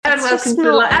and welcome to the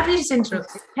I've just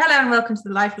interrupted. Hello and welcome to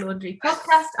the Life Laundry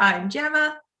podcast. I'm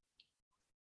Gemma.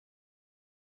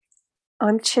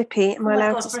 I'm Chippy. Am I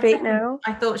allowed to speak now?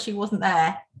 I thought she wasn't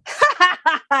there.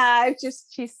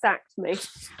 She sacked me.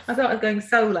 I thought I was going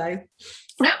solo.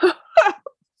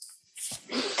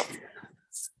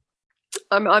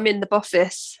 I'm in the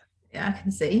office. Yeah, I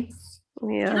can see.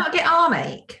 Yeah. Do you not get arm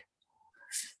ache?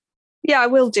 Yeah, I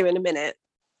will do in a minute.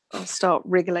 I'll start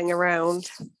wriggling around.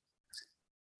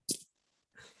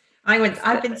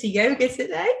 I've been to yoga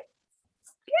today.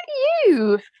 Get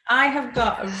you. I have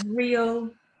got a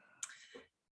real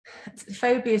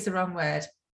phobia is the wrong word.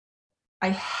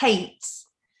 I hate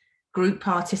group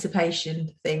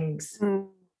participation things.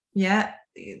 Yeah.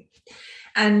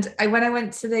 And when I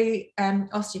went to the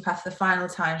osteopath the final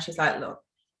time, she was like, look,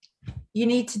 you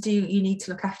need to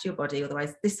look after your body,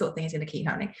 otherwise this sort of thing is going to keep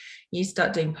happening. You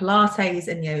start doing Pilates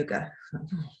and yoga.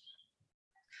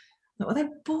 Oh,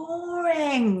 they're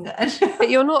boring.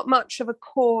 But you're not much of a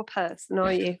core person,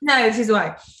 are you? No, this is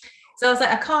why. So I was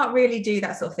like, I can't really do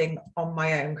that sort of thing on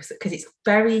my own because it's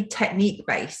very technique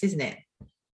based, isn't it?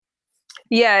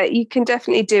 Yeah, you can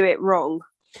definitely do it wrong.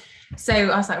 So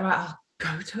I was like, right, I'll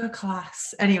go to a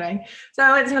class. Anyway, so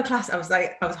I went to a class. I was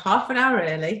half an hour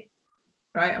early.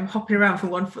 Right, I'm hopping around from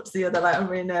one foot to the other, like I'm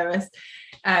really nervous.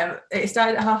 It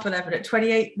started at 11:30. At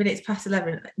 28 minutes past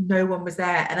 11, no one was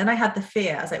there. And then I had the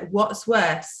fear. I was like, what's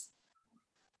worse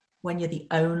when you're the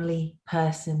only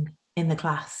person in the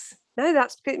class? No,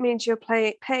 that's good. It means you're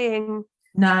paying.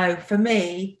 No, for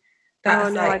me,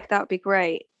 that's that would be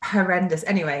great. Horrendous.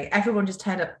 Anyway, everyone just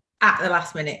turned up at the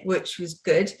last minute, which was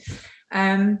good.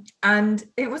 And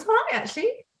it was all right,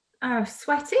 actually. I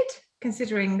sweated,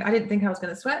 considering I didn't think I was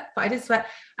going to sweat, but I did sweat.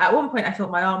 At one point I thought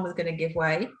my arm was going to give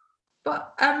way,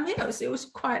 but it was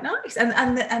quite nice,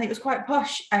 and it was quite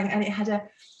posh, and it had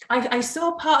I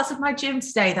saw parts of my gym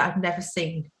today that I've never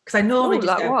seen, because I normally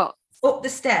just go up the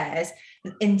stairs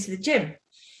and into the gym.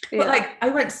 But I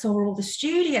went and saw all the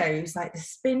studios, like the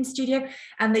spin studio,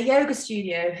 and the yoga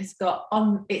studio has got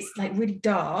it's like really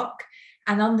dark.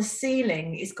 And on the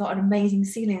ceiling, it's got an amazing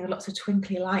ceiling with lots of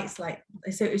twinkly lights.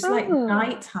 So it was like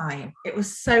nighttime. It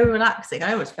was so relaxing.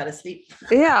 I almost fell asleep.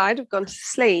 Yeah, I'd have gone to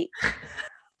sleep.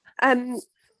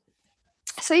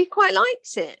 So you quite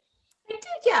liked it? I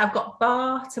did, yeah. I've got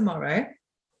bar tomorrow.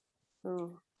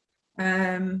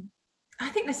 I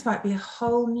think this might be a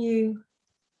whole new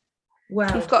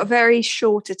world. You've got a very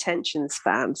short attention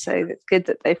span, so it's good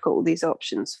that they've got all these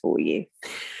options for you.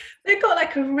 They've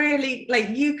got a really,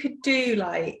 you could do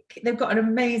they've got an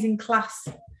amazing class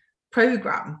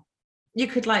program. You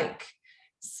could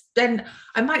spend,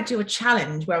 I might do a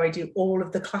challenge where I do all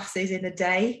of the classes in a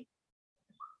day.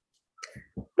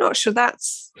 Not sure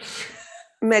that's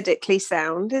medically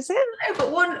sound, is it?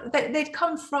 No, but they'd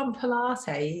come from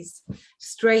Pilates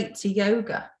straight to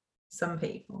yoga, some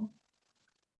people.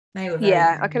 They were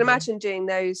I can imagine doing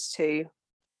those two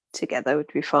together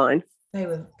would be fine. They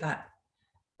were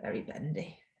very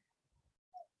bendy.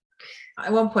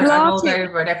 At one point, I rolled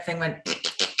over and everything went.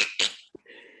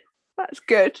 That's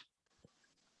good.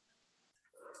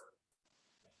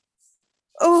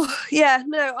 Oh, yeah.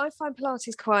 No, I find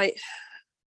Pilates quite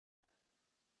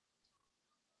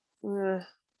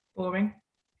boring.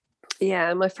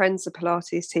 Yeah, my friend's a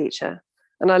Pilates teacher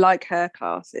and I like her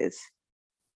classes,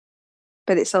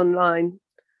 but it's online.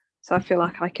 So I feel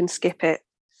like I can skip it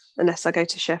unless I go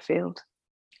to Sheffield.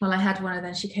 Well, I had one, and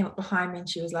then she came up behind me and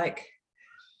she was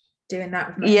doing that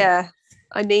with me. Yeah,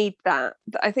 I need that.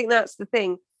 But I think that's the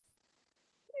thing,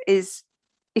 is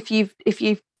if you've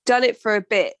done it for a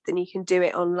bit, then you can do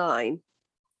it online.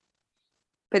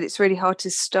 But it's really hard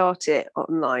to start it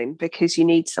online because you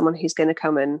need someone who's going to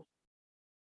come and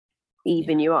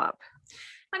even you up.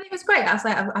 And it was great. I was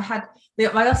like,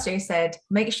 my osteo said,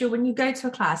 make sure when you go to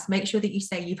a class, make sure that you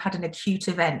say you've had an acute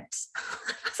event. I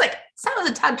was like, sounds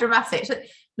a tad dramatic.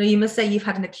 No, you must say you've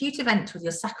had an acute event with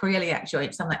your sacroiliac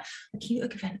joint. So I'm like,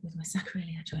 acute event with my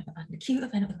sacroiliac joint. I've had an acute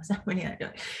event with my sacroiliac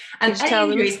joint. And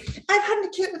injuries, I've had an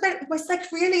acute event with my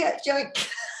sacroiliac joint.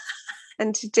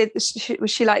 And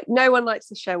was she like, no one likes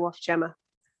to show off, Gemma?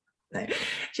 No.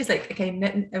 She's like, okay.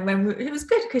 And when it was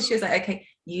good because she was like, okay,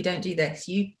 you don't do this.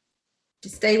 You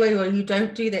just stay where you are. You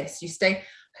don't do this. You stay.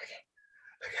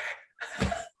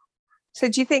 Okay. So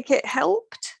do you think it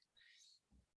helped?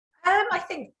 I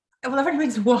think. Well, I've only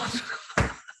been to one.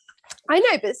 I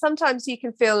know, but sometimes you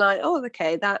can feel like, oh,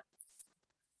 okay, that.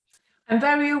 I'm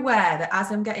very aware that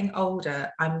as I'm getting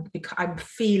older, I'm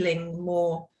feeling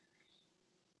more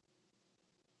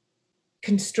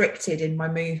constricted in my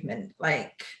movement.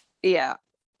 Yeah.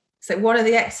 So one of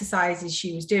the exercises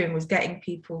she was doing was getting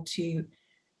people to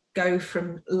go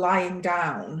from lying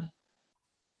down.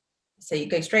 So you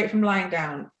go straight from lying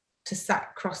down to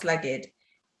sat cross-legged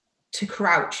to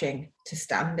crouching to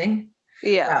standing.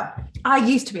 Yeah. Well, I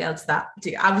used to be able to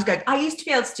do. I used to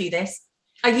be able to do this.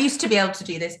 I used to be able to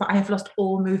do this, but I have lost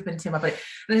all movement in my body.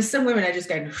 And there's some women are just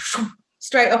going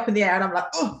straight up in the air, and I'm like,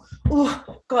 oh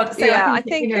God. So yeah, I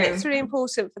think it's really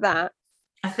important for that.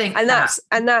 I think, and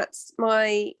that's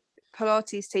my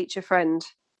Pilates teacher friend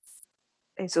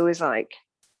is always like,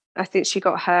 I think she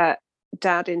got her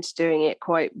dad into doing it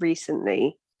quite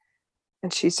recently,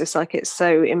 and she's just like, it's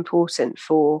so important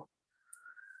for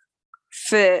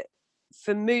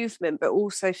movement, but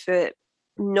also for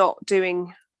not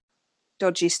doing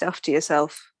dodgy stuff to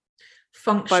yourself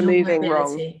by moving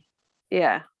wrong.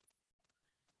 Yeah.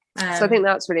 So I think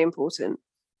that's really important.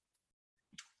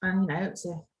 And it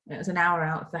was an hour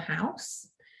out of the house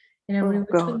in a room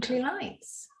with twinkly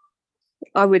lights.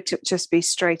 I would just be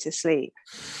straight to sleep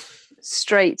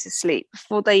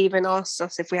before they even asked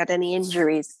us if we had any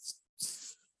injuries.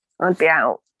 I'd be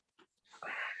out.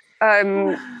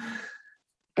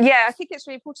 Yeah, I think it's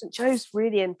really important. Joe's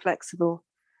really inflexible.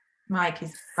 Mike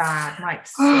is bad.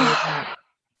 Mike's so bad.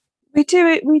 We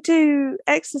do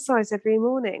exercise every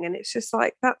morning, and it's just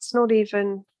like, that's not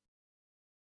even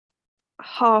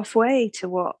halfway to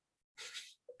what.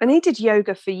 And he did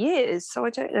yoga for years, so I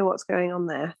don't know what's going on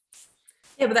there.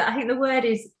 Yeah, but I think the word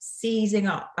is seizing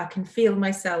up. I can feel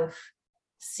myself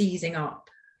seizing up.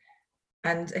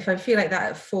 And if I feel like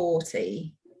that at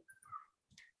 40,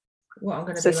 what I'm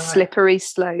going to be like? It's a slippery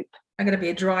slope. I'm going to be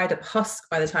a dried up husk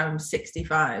by the time I'm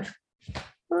 65.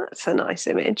 That's a nice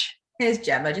image. Here's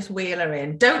Gemma, just wheel her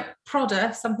in. Don't prod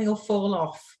her, something will fall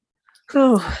off.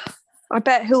 Oh, I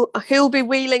bet he'll be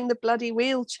wheeling the bloody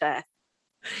wheelchair.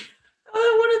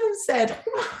 Oh, one of them said,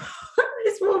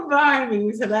 this one behind me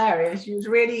was hilarious. She was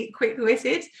really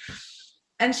quick-witted.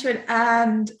 And she went,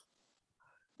 and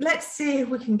let's see if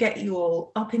we can get you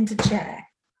all up into chair.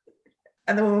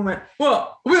 And the woman went,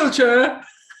 what? Wheelchair?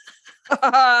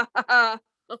 Oh, God.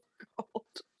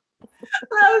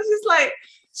 And I was just like,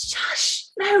 shush,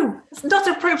 no, it's not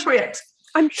appropriate.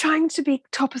 I'm trying to be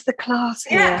top of the class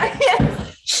here.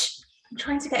 Yeah. Shh. I'm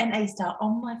trying to get an A star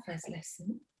on my first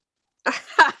lesson.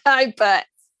 I bet.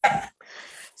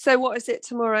 So what is it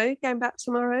tomorrow? Going back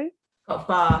tomorrow? Got a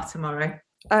bar tomorrow.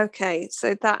 Okay,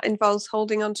 so that involves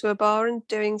holding onto a bar and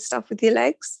doing stuff with your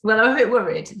legs? Well, I'm a bit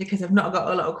worried because I've not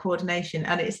got a lot of coordination,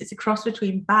 and it's a cross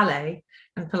between ballet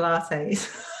and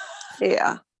Pilates.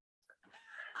 Yeah.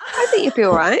 I think you'd be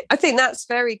all right. I think that's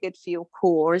very good for your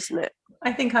core, isn't it?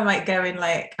 I think I might go in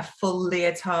like a full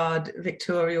leotard,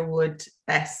 Victoria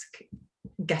Wood-esque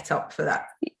get up for that.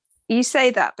 You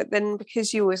say that, but then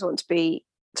because you always want to be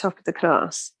top of the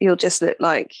class, you'll just look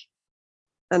like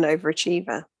an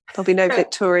overachiever. There'll be no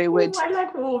Victoria Wood. My leg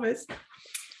warmers.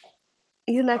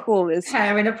 Your leg warmers.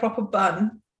 Hair in a proper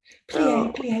bun.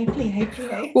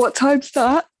 Plie. What time's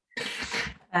that?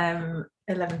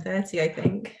 11:30, I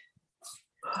think.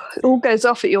 It all goes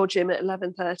off at your gym at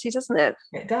 11:30, doesn't it?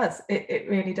 It does. It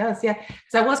really does. Yeah.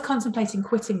 So I was contemplating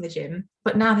quitting the gym,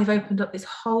 but now they've opened up this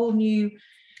whole new.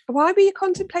 Why were you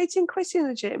contemplating quitting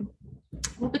the gym?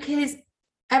 Well, because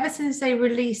ever since they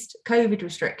released COVID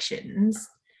restrictions,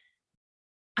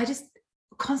 I just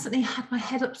constantly had my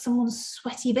head up someone's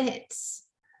sweaty bits.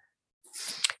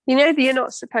 You know that you're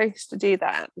not supposed to do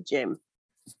that at the gym.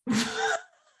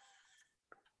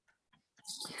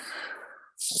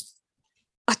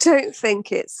 I don't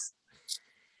think it's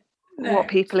what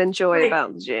people enjoy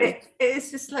about the gym.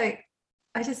 It's just like,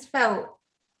 I just felt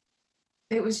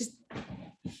it was just,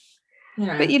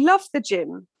 But you love the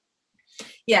gym.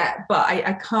 Yeah, but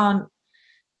I can't.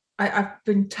 I've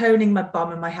been toning my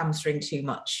bum and my hamstring too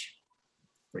much,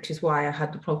 which is why I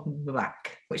had the problem with my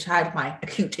back, which I had my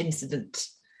acute incident.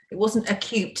 It wasn't a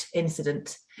cute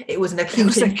incident. It was an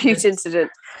acute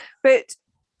incident. But,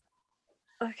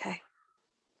 okay.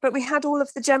 But we had all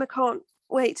of the Gemma can't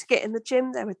wait to get in the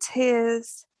gym. There were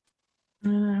tears.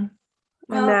 Well, and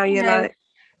now you're like...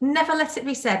 Never let it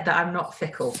be said that I'm not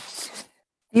fickle.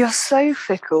 You're so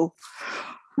fickle.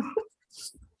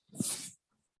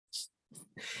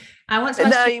 I want to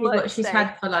ask you what she's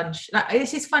had for lunch.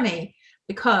 This is funny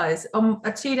because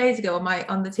 2 days ago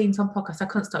on the Teen Tom podcast, I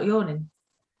couldn't stop yawning.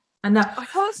 And now I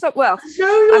can't stop. Well, no,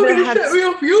 you're going to shut me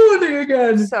off yawning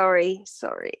again. Sorry.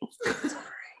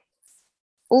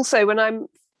 Also, when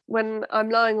I'm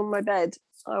lying on my bed,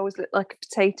 I always look like a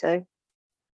potato,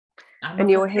 and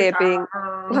you're here being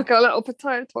like a little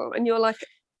potato, and you're like,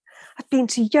 I've been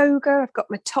to yoga, I've got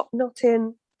my top knot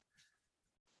in,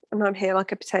 and I'm here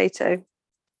like a potato.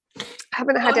 I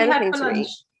haven't had anything to eat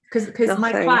because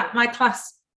my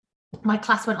class My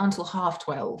class went on till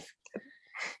 12:30.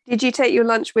 Did you take your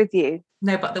lunch with you?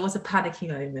 No, but there was a panicky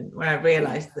moment where I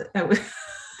realised that I was. I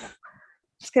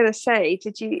was going to say,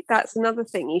 did you? That's another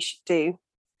thing you should do.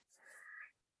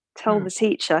 Tell the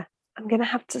teacher, I'm going to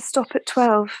have to stop at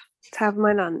 12 to have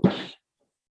my lunch.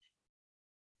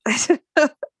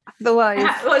 Otherwise,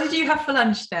 What did you have for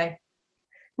lunch today?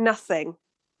 nothing.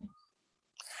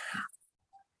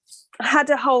 I had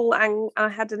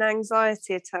an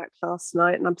anxiety attack last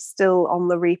night, and I'm still on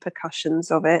the repercussions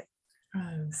of it.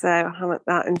 Oh. So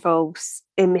that involves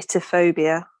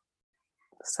emetophobia.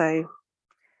 So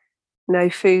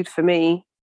no food for me.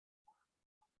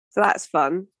 So that's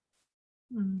fun.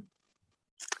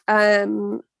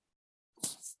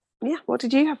 Yeah, what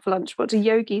did you have for lunch? What do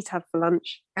yogis have for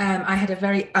lunch? I had a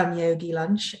very un-yogi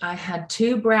lunch. I had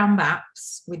 2 brown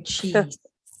baps with cheese.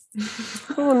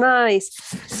 Oh, nice.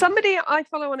 Somebody I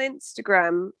follow on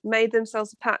Instagram made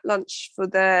themselves a packed lunch for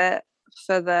the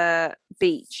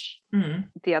beach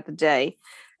the other day,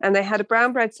 and they had a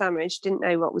brown bread sandwich, didn't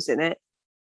know what was in it,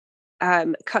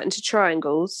 cut into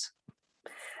triangles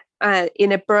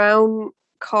in a brown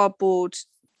cardboard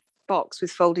box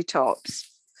with folded tops.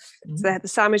 So they had the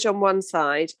sandwich on one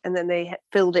side, and then they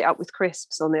filled it up with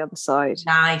crisps on the other side.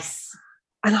 Nice.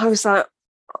 And I was like,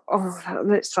 oh, that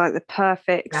looks like the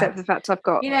perfect, except for the fact I've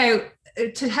got...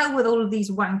 to hell with all of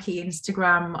these wanky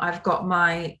Instagram, I've got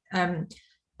my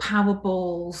power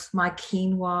balls, my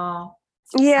quinoa.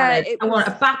 Yeah. I want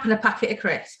a bap and a packet of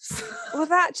crisps. Well,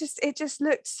 it just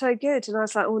looked so good. And I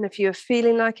was like, oh, and if you were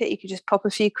feeling like it, you could just pop a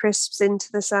few crisps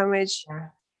into the sandwich.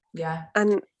 Yeah.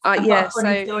 And I've got a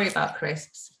funny story about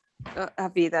crisps.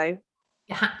 Have you though?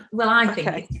 Well, I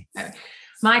think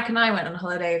Mike and I went on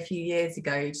holiday a few years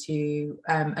ago to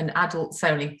an adults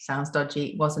only, sounds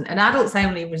dodgy, it wasn't an adults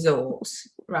only resort,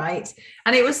 right?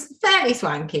 And it was fairly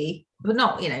swanky, but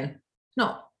not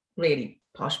really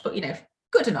posh, but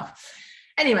good enough.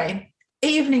 Anyway,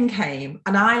 evening came,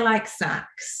 and I like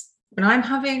snacks. When I'm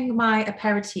having my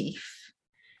aperitif,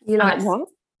 you like what?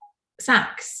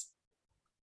 Snacks.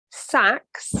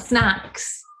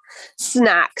 Snacks.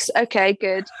 Okay,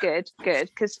 good.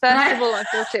 Because first of all, I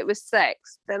thought it was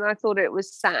sex. Then I thought it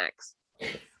was sacks.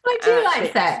 I do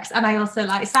like sex, and I also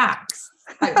like sacks.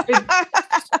 But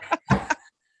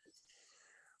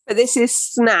this is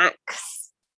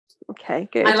snacks. Okay,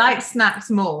 good. I like snacks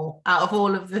more out of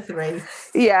all of the 3.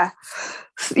 Yeah.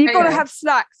 You've got to have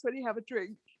snacks when you have a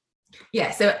drink.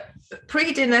 Yeah, so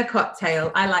pre-dinner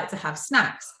cocktail, I like to have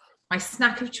snacks. My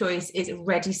snack of choice is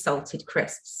ready salted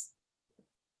crisps.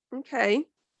 Okay.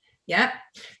 Yeah.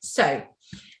 So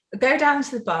go down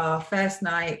to the bar first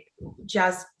night,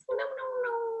 jazz.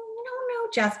 No,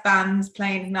 jazz bands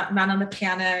playing Man on the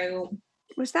Piano.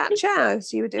 Was that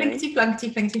jazz you were doing?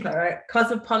 Flinkety.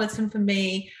 Cosmopolitan for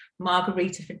me,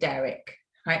 margarita for Derek.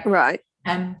 Right.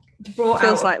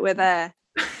 Feels like we're there.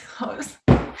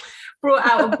 Brought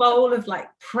out a bowl of like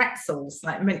pretzels,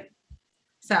 like mint.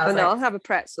 So I'll have a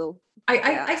pretzel.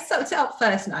 I soaked it up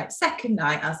first night. Second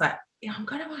night, I was like, I'm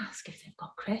going to ask if they've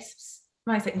got crisps.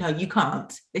 Mike's like, no, you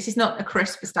can't. This is not a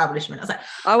crisp establishment. I was like,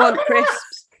 I want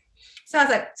crisps. So I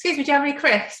was like, excuse me, do you have any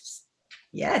crisps?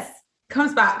 Yes.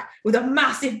 Comes back with a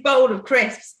massive bowl of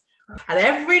crisps. And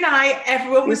every night,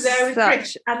 everyone was there with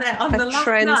crisps. And then on the last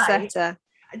night,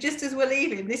 just as we're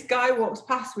leaving, this guy walks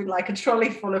past with like a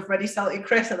trolley full of ready salted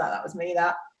crisps. I thought, that was me,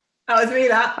 that.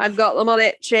 I've got them on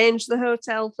it. Change the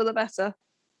hotel for the better.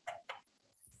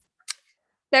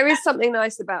 There is something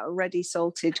nice about a ready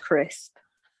salted crisp.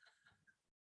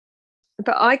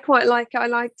 But I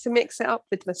like to mix it up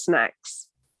with my snacks.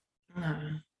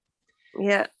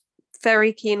 Yeah.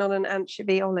 Very keen on an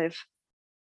anchovy olive.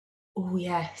 Oh,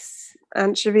 yes.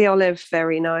 Anchovy olive,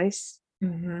 very nice.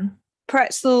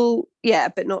 Pretzel, yeah,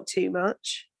 but not too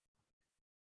much.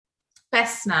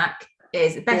 Best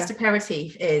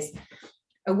aperitif is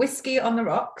a whiskey on the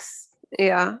rocks.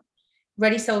 Yeah.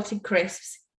 Ready salted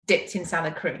crisps dipped in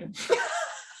salad cream.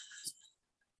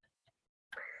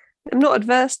 I'm not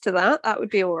adverse to that. That would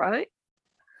be all right.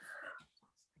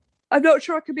 I'm not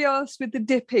sure I could be asked with the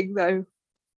dipping though.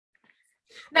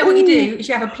 No, what you do is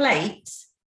you have a plate.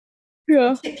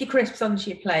 Yeah. Tip your crisps onto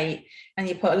your plate, and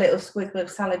you put a little squiggle of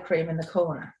salad cream in the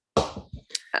corner.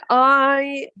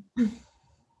 I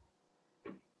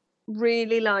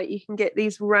really like, you can get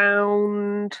these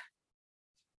round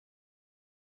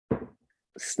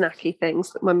snacky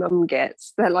things that my mum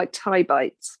gets. They're like Thai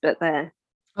bites, but they're...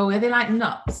 Oh, are they like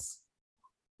nuts?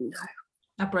 No.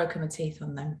 I've broken my teeth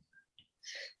on them.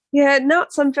 Yeah,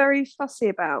 nuts I'm very fussy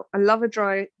about. I love a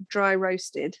dry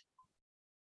roasted.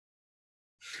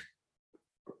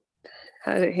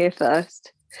 Heard it here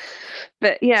first.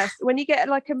 But yes, when you get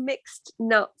like a mixed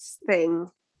nuts thing,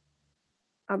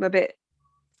 I'm a bit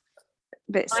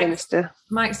sinister.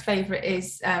 Mike's favourite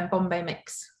is Bombay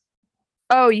mix.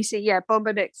 Oh, you see, yeah,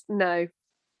 Bombay mix, no.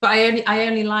 But I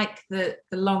only like the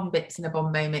long bits in a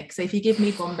Bombay mix. So if you give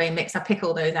me Bombay mix, I pick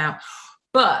all those out.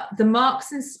 But the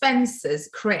Marks and Spencer's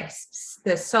crisps,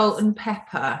 the salt and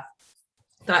pepper,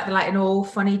 they're like in all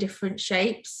funny different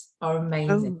shapes, are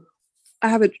amazing. Oh, I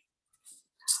haven't.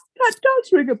 That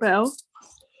does ring a bell.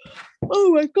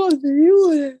 Oh my god,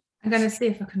 I'm going to see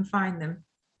if I can find them.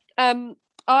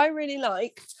 I really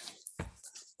like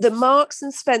the Marks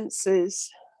and Spencer's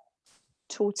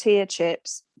tortilla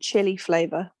chips, chili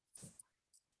flavour.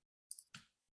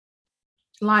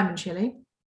 Lime and chili?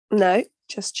 No,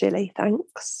 just chili,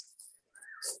 thanks.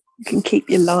 You can keep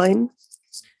your lime.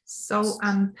 Salt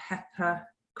and pepper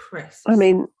crisps. I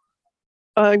mean,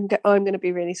 I'm going to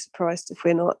be really surprised if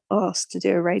we're not asked to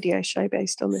do a radio show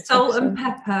based on this. Salt and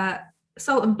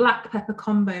black pepper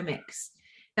combo mix.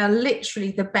 They're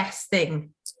literally the best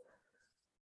thing.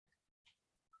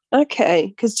 Okay,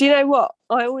 because do you know what?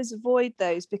 I always avoid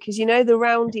those because you know the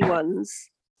roundy ones,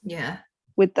 yeah,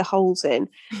 with the holes in,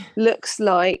 looks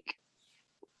like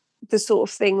the sort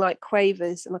of thing like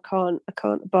quavers, and I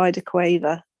can't abide a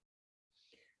quaver.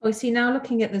 Oh, see, now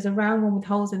looking at, there's a round one with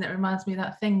holes in that reminds me of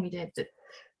that thing we did.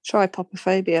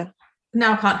 Trypopophobia.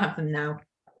 Now I can't have them now.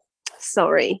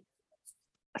 Sorry,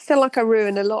 I feel like I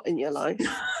ruin a lot in your life.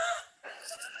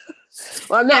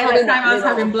 Well, I'm not having that. I was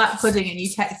having black pudding and you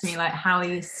text me like, how are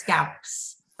your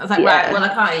scabs? I was like, right, well, I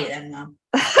can't eat them now.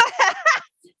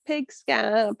 Pig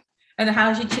scab. And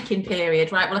how's your chicken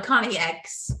period? Right, well, I can't eat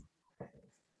eggs.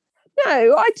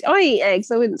 No, I eat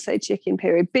eggs. I wouldn't say chicken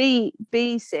period. Be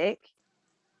sick.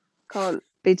 Can't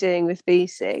be doing with be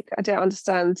sick. I don't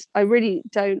understand. I really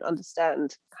don't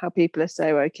understand how people are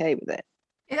so okay with it.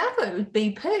 Yeah, I thought it would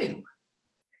be poo.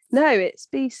 No, it's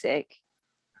be sick.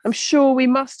 I'm sure we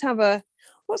must have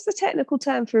what's the technical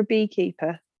term for a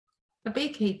beekeeper? A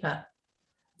beekeeper?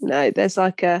 No, there's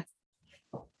like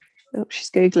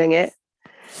she's Googling it.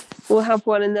 We'll have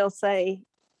one and they'll say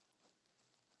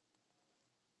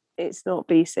it's not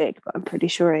bee sick, but I'm pretty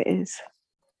sure it is.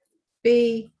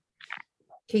 Beekeeping.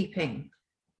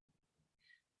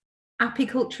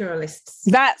 Apiculturalists.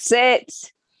 That's it.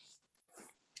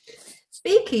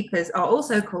 Beekeepers are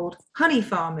also called honey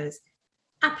farmers,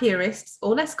 apiarists,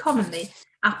 or less commonly,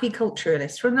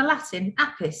 apiculturalists, from the Latin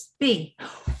apis, bee.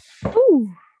 Oh,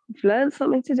 I've learned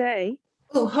something today.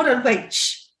 Oh, hold on, wait.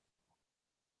 Shh.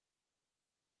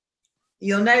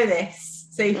 You'll know this.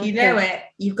 So if you know it,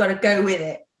 you've got to go with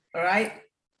it. All right?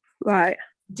 Right.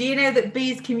 Do you know that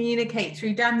bees communicate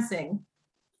through dancing?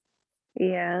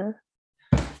 Yeah.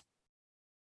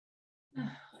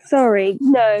 Sorry.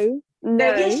 No.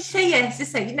 Yes, say yes.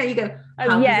 Just say, you go,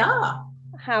 how bizarre.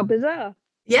 How bizarre.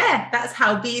 Yeah, that's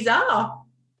how bees are.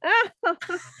 Oh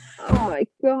my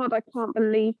God, I can't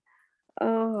believe.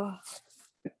 Oh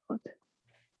God.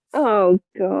 Oh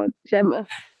God, Gemma.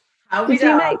 How Did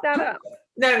bizarre. you make that up?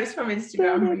 No, it's from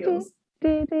Instagram Reels.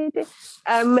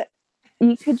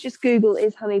 You could just Google,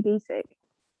 is honey bee sick?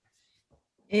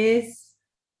 Is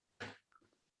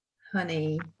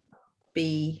honey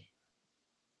bee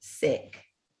sick?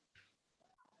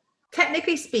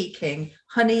 Technically speaking,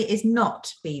 honey is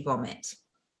not bee vomit.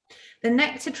 The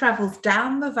nectar travels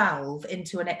down the valve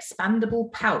into an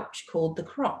expandable pouch called the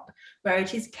crop, where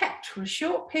it is kept for a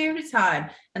short period of time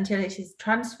until it is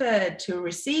transferred to a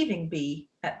receiving bee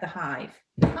at the hive.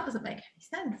 That doesn't make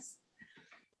any sense.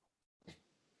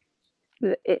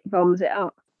 It vomits it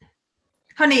up.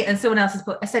 Honey, and someone else has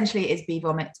put, essentially it is bee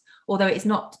vomit, although it's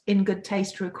not in good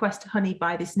taste to request honey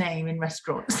by this name in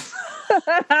restaurants.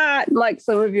 Like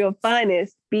some of your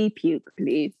finest bee puke,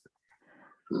 please.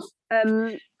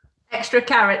 Extra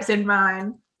carrots in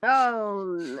mine.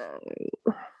 Oh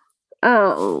no.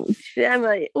 Oh,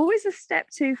 Gemma, always a step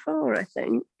too far, I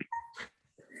think.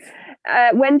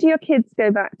 When do your kids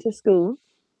go back to school?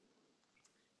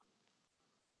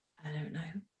 I don't know.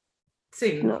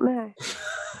 Soon. Not now.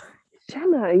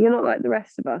 Gemma, you're not like the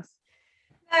rest of us.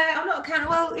 No, I'm not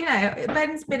well,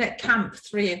 Ben's been at camp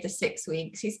 3 of the 6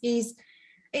 weeks.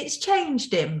 It's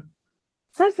changed him.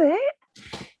 Has it?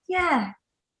 Yeah.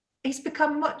 He's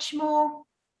become much more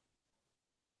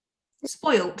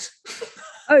spoilt.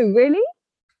 Oh, really?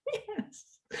 Yes.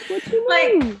 What do you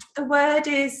mean? Like, the word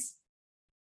is,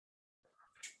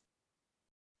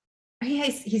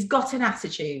 he's got an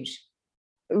attitude.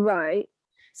 Right.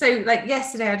 So, like,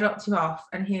 yesterday I dropped him off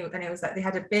and it was like, they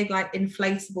had a big, like,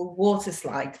 inflatable water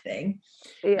slide thing.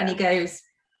 Yeah. And he goes,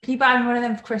 can you buy me one of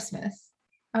them for Christmas?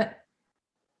 I went,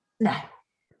 no.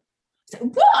 So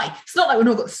why? It's not like we've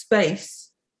not got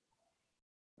space.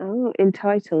 Oh,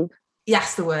 entitled.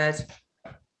 Yes, the word.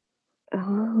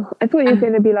 Oh, I thought you were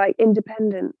going to be like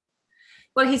independent.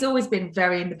 Well, he's always been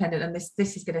very independent, and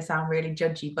this is going to sound really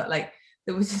judgy, but like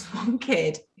there was this one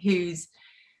kid whose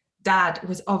dad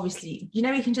was obviously,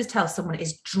 you can just tell someone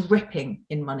is dripping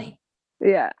in money.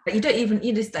 Yeah. But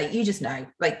you just know,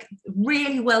 like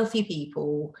really wealthy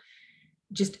people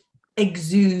just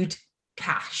exude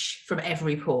cash from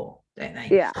every pore, don't they?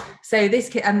 Yeah. So this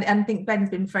kid, and I think Ben's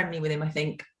been friendly with him, I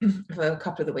think, for a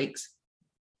couple of the weeks.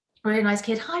 Really nice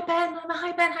kid. Hi Ben.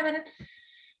 Hi Ben.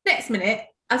 Next minute,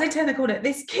 as I turn the corner,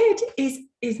 this kid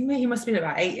is me. He must have been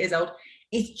about 8 years old.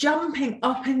 He's jumping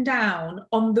up and down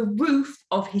on the roof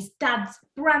of his dad's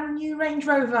brand new Range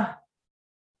Rover.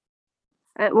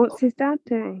 What's his dad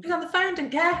doing? He's on the phone,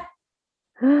 didn't care.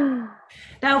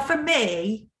 Now, for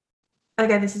me,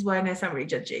 again, this is where I know I sound really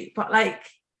judgy, but like,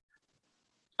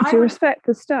 do you respect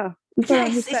the stuff?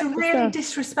 Yes, it's really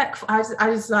disrespectful. I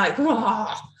was like,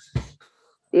 oh.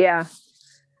 Yeah.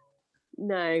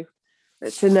 No,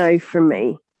 it's a no from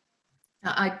me.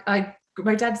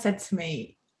 My dad said to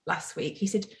me last week, he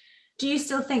said, do you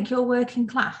still think you're working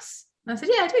class? And I said,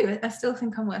 yeah, I do. I still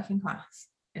think I'm working class.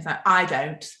 He's like, I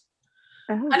don't.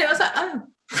 Oh. And it was like, oh.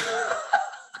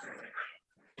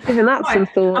 Even that's some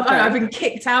thought. I've been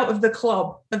kicked out of the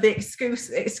club, of the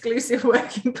exclusive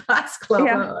working class club.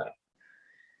 Yeah.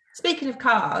 Speaking of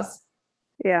cars.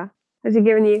 Yeah. Has he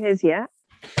given you his yet?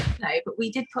 No, but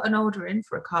we did put an order in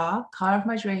for a car of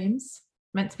my dreams,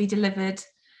 meant to be delivered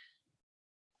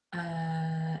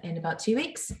in about 2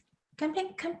 weeks.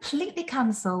 Been completely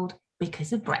cancelled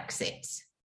because of Brexit.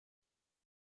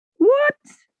 What?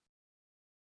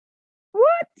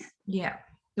 Yeah.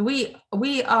 We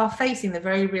are facing the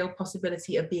very real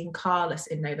possibility of being carless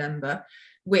in November,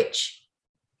 which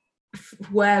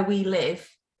where we live.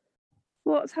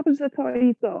 What's happened to the car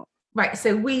you've got? Right,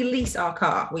 so we lease our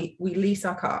car. We lease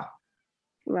our car.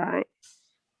 Right.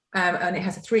 And it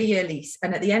has a 3-year lease.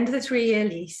 And at the end of the 3-year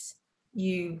lease,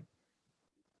 you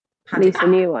lease a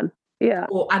new one. Yeah.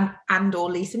 Or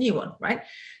lease a new one, right?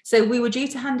 So we were due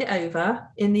to hand it over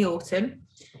in the autumn.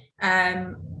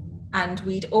 And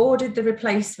we'd ordered the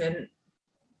replacement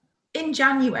in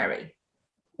January.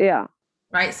 Yeah.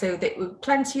 Right. So that was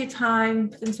plenty of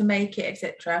time for them to make it,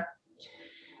 etc.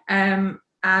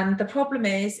 And the problem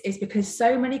is because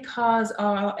so many cars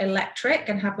are electric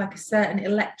and have like a certain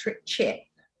electric chip.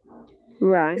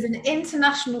 Right. There's an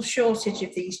international shortage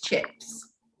of these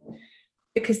chips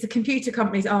because the computer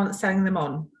companies aren't selling them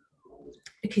on,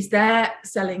 because they're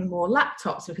selling more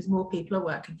laptops because more people are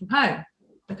working from home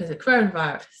because of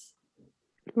coronavirus.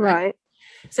 Right.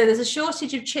 So there's a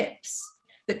shortage of chips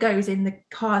that goes in the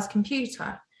car's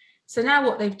computer. So now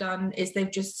what they've done is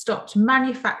they've just stopped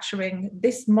manufacturing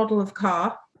this model of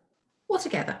car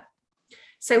altogether.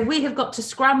 So we have got to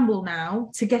scramble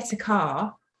now to get a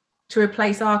car to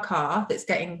replace our car that's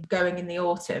going in the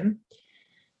autumn.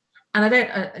 And I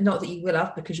don't, not that you will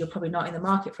have, because you're probably not in the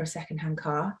market for a secondhand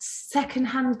car.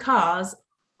 Secondhand cars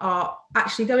are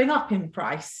actually going up in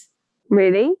price.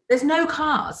 Really? There's no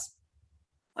cars.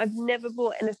 I've never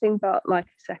bought anything but like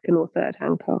a second or third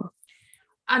hand car.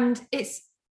 And there's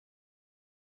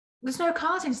no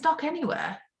cars in stock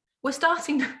anywhere. We're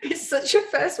starting, it's such a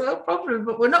first world problem,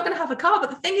 but we're not going to have a car. But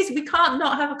the thing is, we can't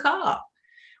not have a car.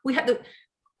 We have to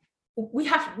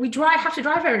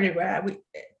drive everywhere.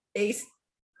 That's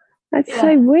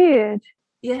so weird.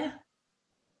 Yeah.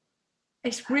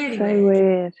 It's really so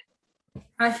weird.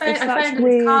 I found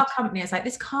this car company. I was like,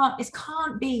 this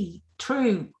can't be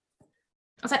true.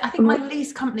 I was like, I think my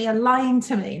lease company are lying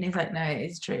to me. And he's like, no, it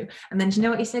is true. And then do you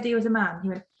know what he said? He was a man. He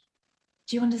went,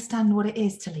 do you understand what it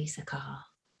is to lease a car?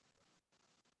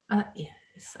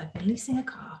 Yes, I've been leasing a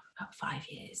car for about 5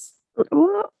 years.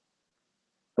 What?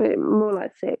 More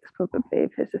like 6, probably,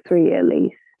 if it's a 3-year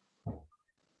lease.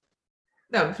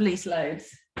 No, we've leased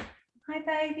loads. Hi,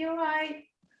 babe, you all right?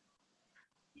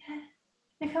 Yeah.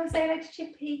 You come say hello to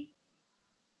Chippy.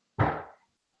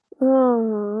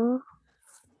 Oh.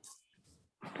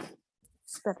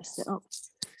 Better sit up.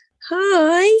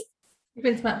 Hi. You've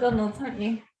been to McDonald's, haven't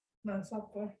you? No,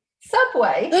 Subway.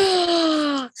 Subway?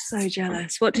 So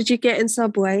jealous. What did you get in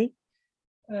Subway?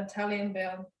 An Italian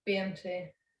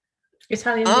BMT.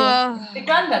 Italian BMT. Did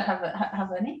Grandad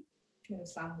have any? Get a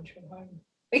sandwich from home.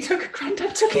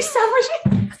 Granddad took his sandwich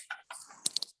in.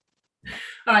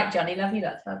 All right, Johnny, love you.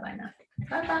 That's bye-bye now.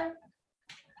 Bye-bye.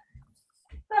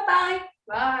 Bye-bye.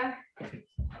 Bye.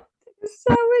 A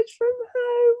sandwich from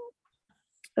home.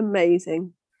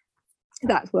 Amazing.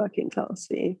 That's working class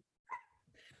for you.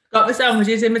 Got the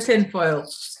sandwiches in my tin foil.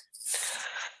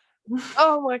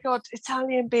 Oh my God,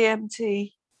 Italian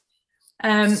BMT.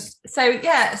 So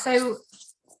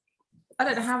I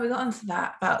don't know how we got onto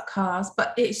that about cars,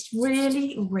 but it's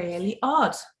really, really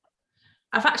odd.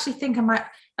 I've actually think I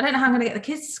don't know how I'm going to get the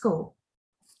kids to school.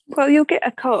 Well, you'll get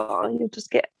a car. You'll just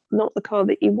get not the car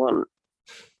that you want.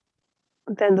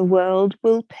 Then the world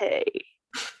will pay.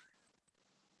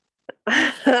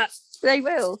 They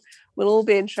will. We'll all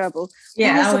be in trouble.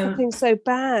 Yeah, Why is everything so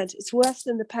bad? It's worse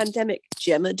than the pandemic.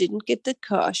 Gemma didn't get the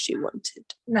car she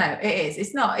wanted. No, it is.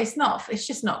 It's not. It's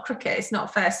just not cricket. It's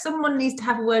not fair. Someone needs to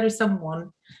have a word with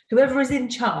someone. Whoever is in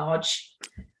charge.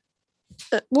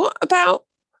 What about?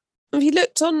 Have you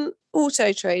looked on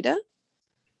Auto Trader?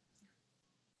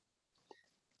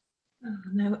 Oh,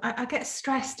 no, I get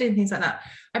stressed doing things like that.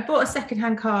 I bought a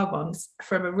second-hand car once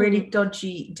from a really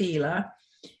dodgy dealer,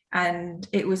 and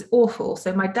it was awful.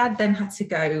 So my dad then had to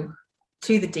go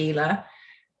to the dealer,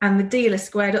 and the dealer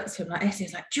squared up to him like this. He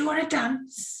was like, "Do you want to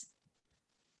dance?"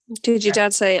 Did your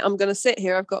dad say, "I'm going to sit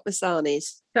here, I've got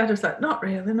Masani's"? Dad was like, "Not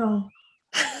really, no."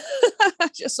 I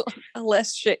just want a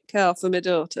less shit car for my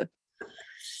daughter.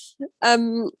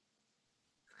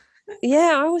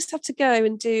 Yeah, I always have to go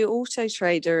and do Auto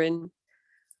Trader and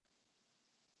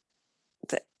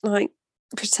like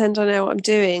pretend I know what I'm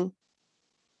doing.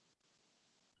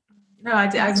 No, I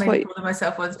made a fool of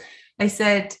myself once. They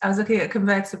said I was looking at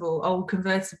old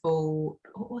convertible.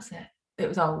 What was it? It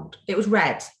was old. It was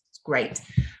red. It's great.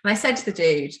 And I said to the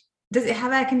dude, "Does it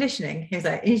have air conditioning?" He was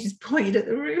like, he just pointed at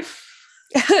the roof.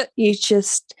 You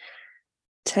just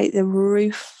take the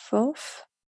roof off.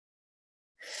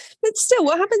 But still,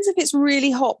 what happens if it's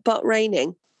really hot but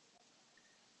raining?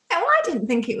 Well, I didn't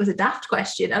think it was a daft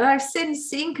question, and I've since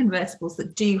seen convertibles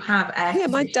that do have air. Yeah,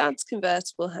 my dad's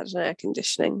convertible had an air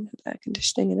conditioning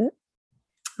in it.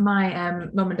 My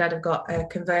mum and dad have got a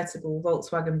convertible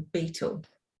Volkswagen Beetle,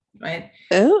 right?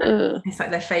 Oh, it's like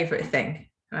their favourite thing,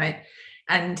 right?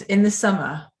 And in the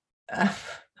summer,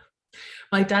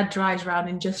 my dad drives around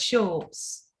in just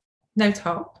shorts, no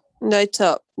top,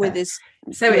 with his.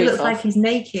 So it looks like he's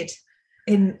naked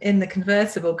in the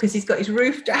convertible because he's got his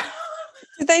roof down.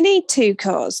 Do they need two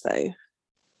cars though?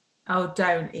 Oh,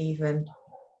 don't even.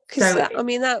 Because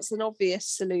that's an obvious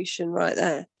solution right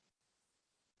there.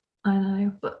 I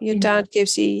know, but your dad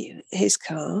gives you his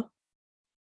car.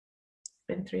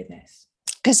 Been through this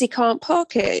because he can't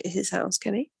park it at his house,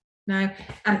 can he? No,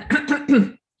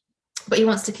 and but he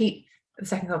wants to keep the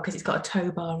second car because it's got a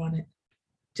tow bar on it.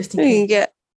 Just in case. You can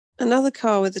get another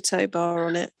car with a tow bar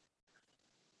on it.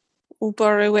 We'll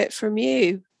borrow it from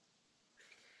you.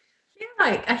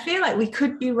 I feel like we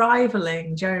could be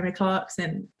rivaling Jeremy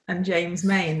Clarkson and James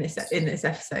May in this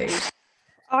episode.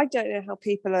 I don't know how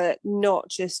people are not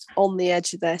just on the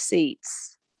edge of their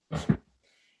seats.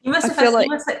 You must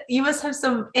have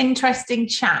some interesting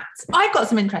chat. I've got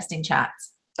some interesting chat.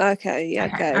 Okay, yeah,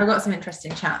 okay. I've got some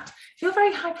interesting chat. You're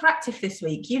very hyperactive this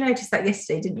week. You noticed that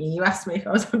yesterday, didn't you? You asked me if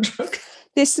I was on drugs.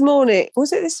 This morning.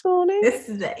 Was it this morning?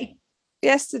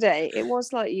 Yesterday. It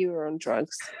was like you were on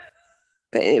drugs.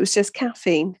 But it was just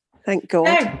caffeine, thank God.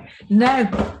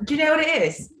 No. Do you know what it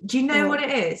is? What it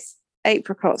is?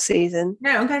 Apricot season.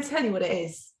 No, I'm going to tell you what it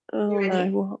is. Oh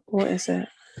no, what is it?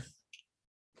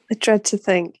 I dread to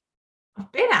think. I've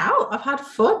been out. I've had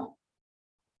fun.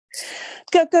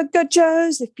 Go,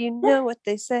 Joseph, you know what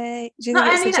they say. Do you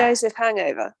think it's the Joseph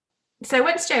hangover? So I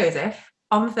went to Joseph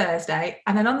on the Thursday,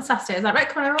 and then on the Saturday I was like, right,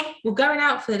 come on, everyone, we're going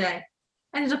out for the day.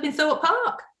 Ended up in Thorpe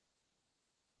Park.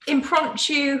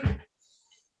 Impromptu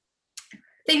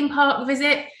theme park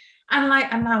visit. And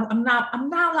I'm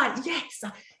now like, yes,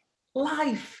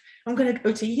 life. I'm gonna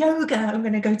go to yoga, I'm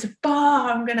gonna go to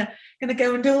bar, I'm gonna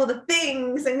go and do all the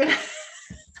things.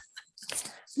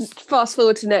 Fast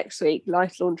forward to next week,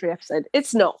 Life Laundry episode.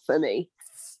 It's not for me.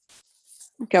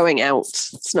 Going out,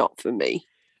 it's not for me.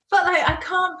 But I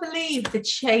can't believe the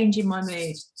change in my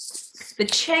mood. The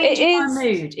change in my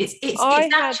mood. It's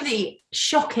actually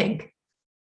shocking.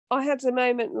 I had a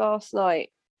moment last night,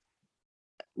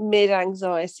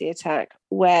 mid-anxiety attack,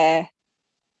 where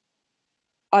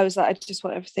I was like, I just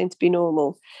want everything to be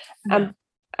normal. Yeah.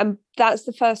 And that's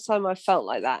the first time I felt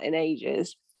like that in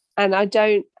ages. And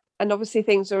obviously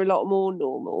things are a lot more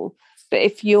normal. But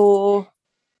if you're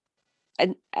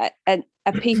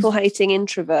a people-hating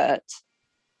introvert,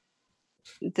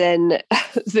 then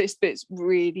this bit's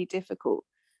really difficult,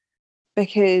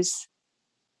 because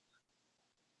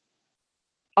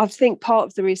I think part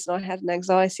of the reason I had an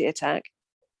anxiety attack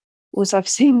was I've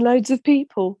seen loads of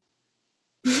people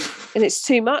and it's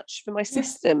too much for my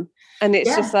system. And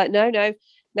it's just like, no,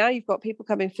 now you've got people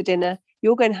coming for dinner.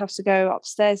 You're going to have to go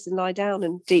upstairs and lie down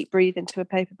and deep breathe into a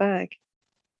paper bag.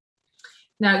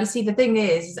 Now, you see, the thing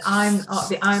is I'm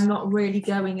not really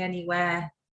going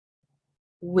anywhere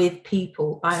with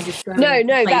people. I'm just going No, to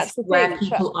places that's the where thing,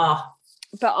 people are.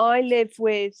 But I live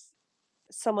with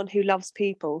someone who loves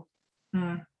people.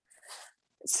 Mm.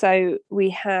 So we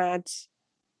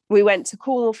went to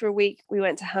Cornwall for a week, we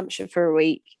went to Hampshire for a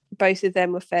week. Both of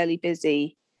them were fairly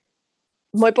busy.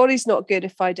 My body's not good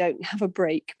if I don't have a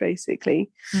break, basically.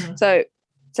 So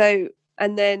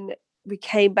and then we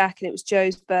came back and it was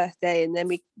Joe's birthday, and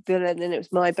then it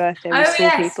was my birthday. We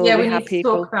saw people. Yeah, we we had need to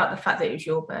people. talk about the fact that it was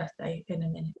your birthday in a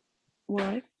minute.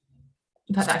 Why?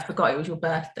 In fact, I forgot it was your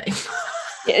birthday.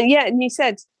 Yeah, and you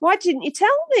said, why didn't you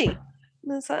tell me?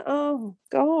 And I was like, oh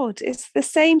God, it's the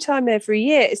same time every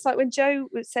year. It's like when Joe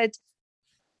said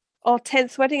our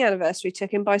 10th wedding anniversary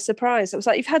took him by surprise. I was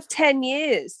like, you've had 10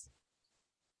 years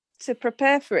to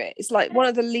prepare for it. It's like one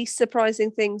of the least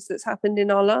surprising things that's happened in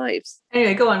our lives.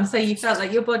 Anyway, go on. So you felt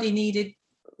like your body needed.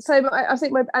 So I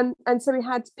think and so we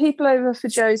had people over for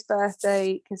Joe's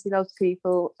birthday because he loves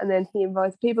people, and then he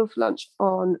invited people for lunch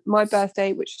on my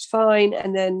birthday, which was fine.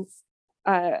 And then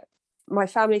my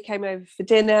family came over for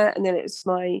dinner, and then it was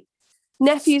my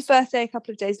nephew's birthday a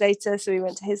couple of days later, so we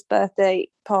went to his birthday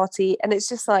party. And it's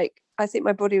just like, I think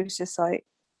my body was just like,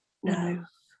 no.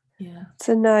 Yeah, it's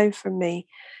a no from me.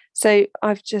 So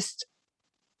I've just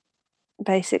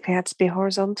basically had to be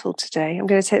horizontal today. I'm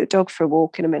going to take the dog for a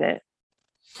walk in a minute.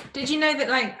 Did you know that,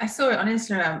 like, I saw it on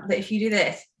Instagram, that if you do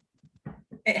this,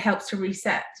 it helps to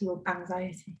reset your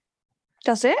anxiety?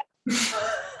 Does it?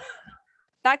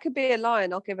 That could be a lie,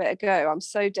 and I'll give it a go. I'm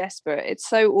so desperate. It's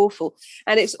so awful.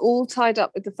 And it's all tied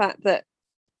up with the fact that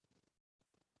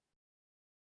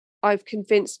I've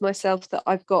convinced myself that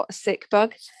I've got a sick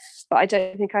bug, but I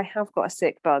don't think I have got a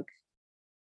sick bug.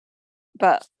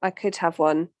 But I could have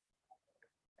one.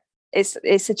 It's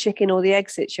a chicken or the egg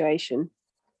situation.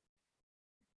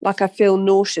 Like, I feel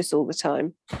nauseous all the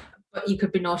time. But you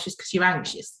could be nauseous because you're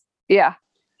anxious. Yeah.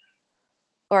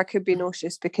 Or I could be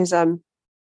nauseous because I'm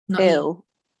ill,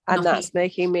 and that's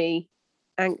making me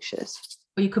anxious.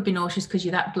 Or you could be nauseous because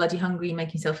you're that bloody hungry, you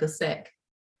make yourself feel sick.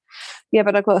 Yeah,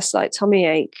 but I've got a slight tummy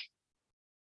ache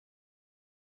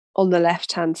on the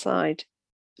left-hand side.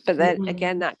 But then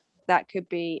again, that could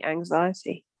be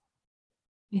anxiety.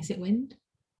 Is it wind?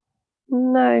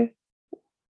 No.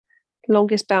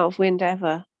 Longest bout of wind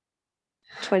ever.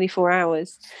 24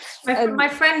 hours. My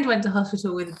friend went to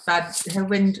hospital with her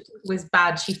wind was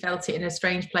bad. She felt it in a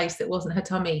strange place that wasn't her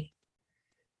tummy.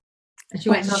 And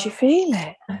Where did she feel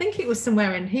it? I think it was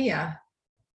somewhere in here.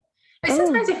 But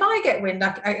sometimes if I get wind,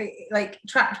 I like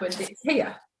trapped wind, it's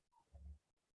here.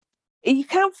 You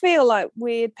can feel like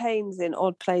weird pains in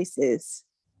odd places.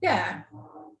 Yeah.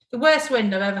 The worst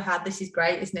wind I've ever had, this is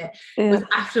great, isn't it? Yeah. Was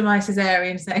after my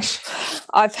cesarean section.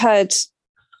 I've heard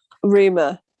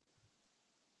rumour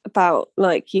about,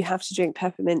 like, you have to drink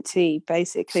peppermint tea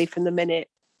basically from the minute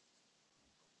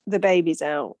the baby's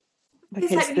out,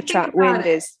 because like, the trapped wind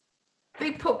is.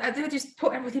 They just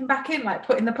put everything back in, like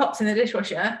putting the pots in the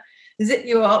dishwasher, zip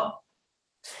you up.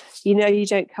 You know, you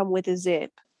don't come with a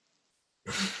zip.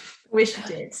 Wish you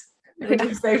did. It would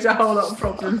have saved a whole lot of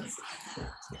problems.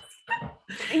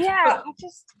 Yeah,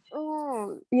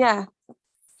 yeah.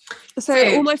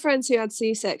 So all my friends who had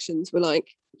C-sections were like,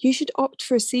 you should opt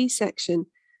for a C-section.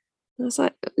 And I was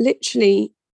like,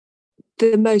 literally,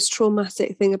 the most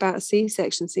traumatic thing about a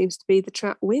C-section seems to be the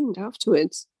trapped wind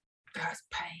afterwards. That's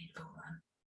painful,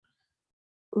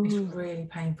 man. It's really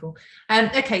painful.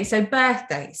 Okay, so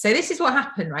birthday. So this is what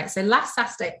happened, right? So last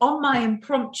Saturday, on my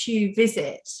impromptu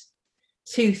visit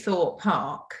to Thorpe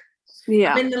Park,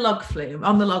 yeah, I'm in the log flume.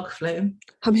 I'm in the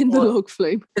log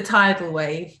flume. The tidal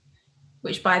wave,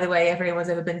 which, by the way, everyone's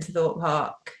ever been to Thorpe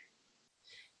Park.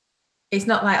 It's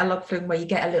not like a log flume where you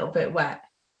get a little bit wet.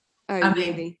 Oh,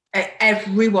 really?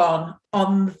 Everyone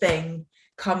on the thing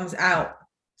comes out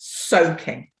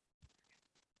soaking.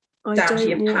 I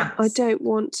don't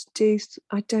want to do.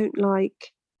 I don't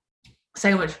like.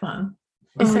 So much fun.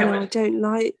 I don't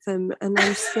like them, and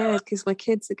I'm scared because my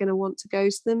kids are going to want to go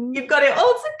to them. You've got it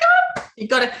all to go. You've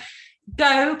got to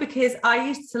go, because I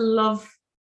used to love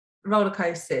roller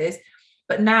coasters,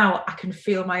 but now I can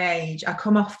feel my age. I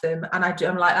come off them and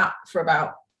I'm like that for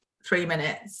about 3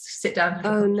 minutes. Sit down.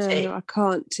 Oh no, I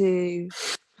can't do.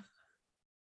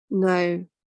 No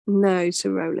to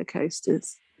roller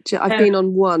coasters. I've been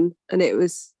on one, and it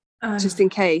was just in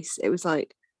case. It was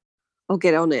like, I'll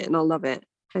get on it and I'll love it.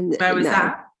 And where was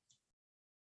that?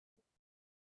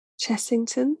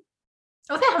 Chessington.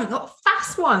 Oh, they haven't got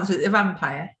fast ones with the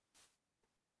vampire.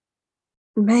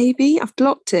 Maybe I've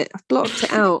blocked it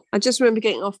out. I just remember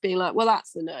getting off being like, well,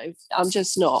 that's a no. I'm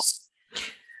just not.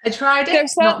 I tried it. There are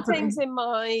certain not for me. things in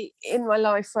my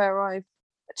life where I've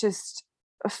just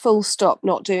a full stop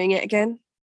not doing it again.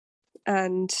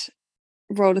 And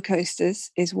roller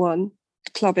coasters is one,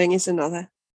 clubbing is another.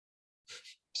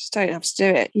 Just don't have to do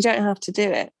it. You don't have to do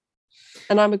it.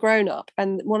 And I'm a grown up,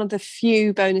 and one of the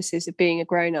few bonuses of being a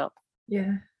grown up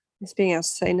is being able to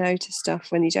say no to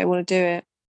stuff when you don't want to do it.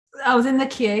 I was in the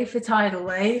queue for Tidal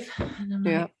Wave, and I'm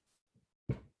like,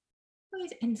 all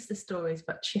these Insta stories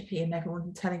about Chippy and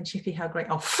everyone telling Chippy how great.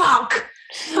 Oh fuck!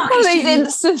 All these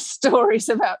Insta stories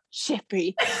about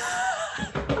Chippy.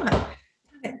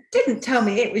 It didn't tell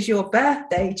me it was your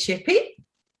birthday, Chippy.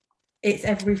 It's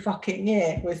every fucking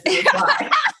year was the reply.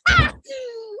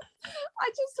 I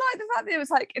just like the fact that it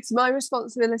was like, it's my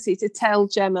responsibility to tell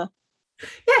Gemma.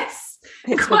 Yes,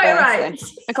 it's quite right.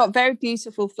 I got very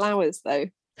beautiful flowers though.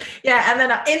 Yeah, and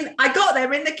then I got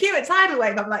them in the queue at Tidal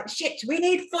Wave. I'm like, shit, we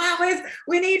need flowers.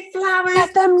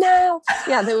 Get them now.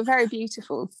 Yeah, they were very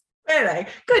beautiful. Really?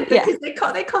 Good,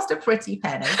 because they cost a pretty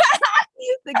penny.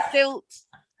 The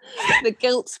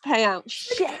guilt payout.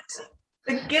 Shit.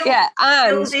 The guilt. Yeah,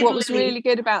 and what was really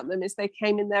good about them is they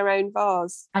came in their own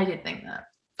vase. I did think that.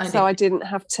 I didn't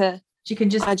have to. You can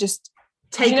just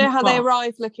take. You know how they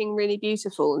arrive looking really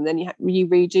beautiful, and then you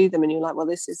redo them, and you're like, well,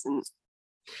 this isn't.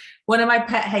 One of my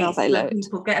pet hates when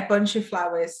people get a bunch of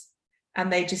flowers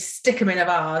and they just stick them in a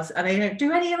vase and they don't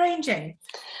do any arranging.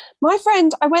 My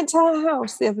friend, I went to her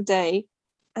house the other day,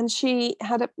 and she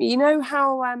had you know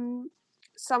how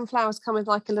sunflowers come with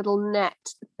like a little net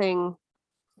thing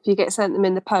if you get sent them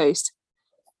in the post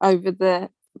over the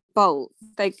bolt.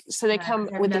 They come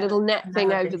with a little net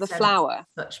thing over the flower.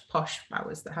 Such posh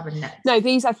flowers that have a net. No,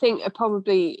 these I think are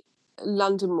probably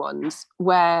London ones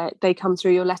where they come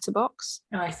through your letterbox.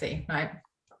 Oh, I see. Right.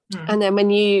 And then when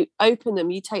you open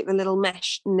them, you take the little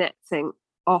mesh net thing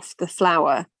off the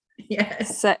flower.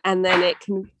 Yes. So, and then it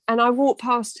can. And I walked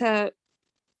past her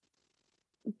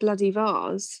bloody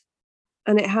vase,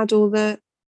 and it had all the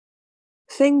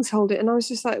things hold it, and I was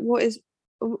just like, what is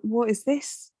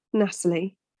this,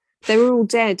 Natalie? They were all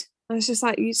dead. I was just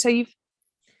like,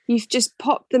 you've just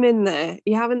popped them in there,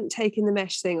 you haven't taken the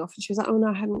mesh thing off. And she was like, oh no,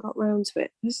 I hadn't got round to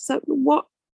it. I was just like, what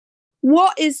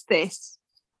is this?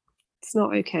 It's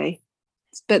not okay.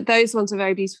 But those ones are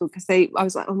very beautiful because I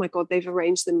was like, oh my god, they've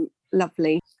arranged them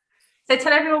lovely. So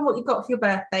tell everyone what you got for your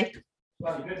birthday.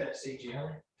 Well, you're good at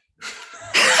CGI.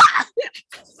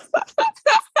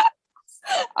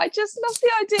 I just love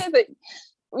the idea that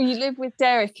you live with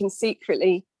Derek and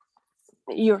secretly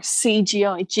you're a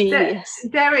CGI genius.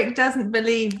 Derek doesn't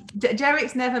believe.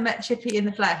 Derek's never met Chippy in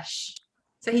the flesh,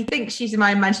 so he thinks she's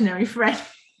my imaginary friend.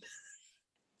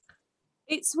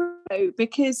 It's weird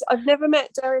because I've never met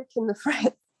Derek in the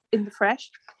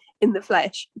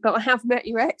flesh, but I have met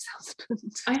your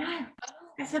ex-husband. I know.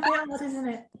 It's a bit odd, isn't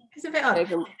it? It's a bit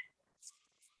odd.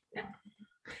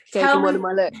 Tell me one of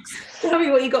my looks. Tell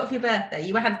me what you got for your birthday.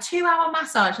 You had a 2-hour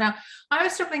massage. Now, I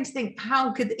was struggling to think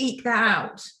how could eke that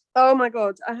out. Oh my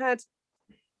god, I had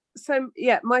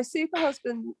my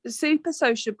super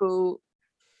sociable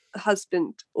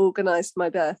husband organised my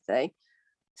birthday,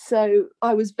 so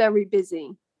I was very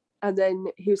busy, and then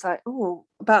he was like, oh,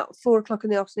 about 4:00 in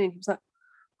the afternoon, he was like,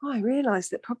 oh, I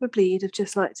realised that probably you'd have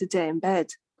just liked a day in bed.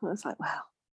 And I was like, well,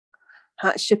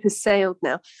 that ship has sailed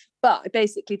now. But I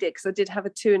basically did, because I did have a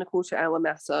 2.25-hour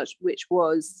massage, which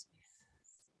was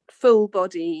full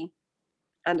body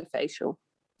and a facial.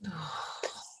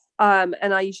 And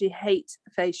I usually hate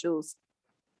facials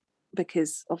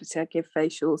because obviously I give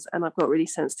facials and I've got really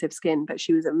sensitive skin, but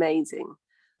she was amazing.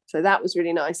 So that was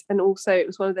really nice. And also it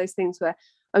was one of those things where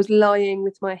I was lying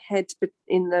with my head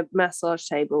in the massage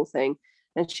table thing,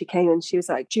 and she came and she was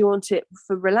like, do you want it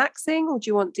for relaxing or do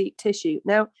you want deep tissue?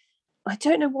 Now, I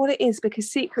don't know what it is, because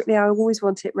secretly I always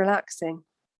want it relaxing,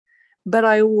 but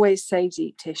I always say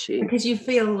deep tissue. Because you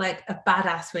feel like a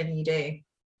badass when you do.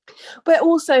 But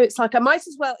also it's like I might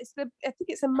as well, I think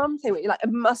it's a mum thing where you're like, I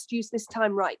must use this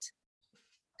time right.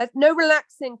 No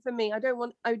relaxing for me. I don't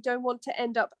want to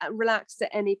end up relaxed at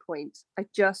any point. I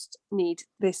just need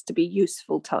this to be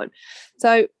useful time.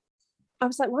 So I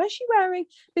was like, why is she wearing?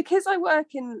 Because I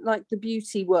work in like the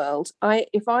beauty world.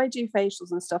 If I do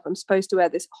facials and stuff, I'm supposed to wear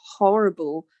this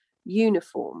horrible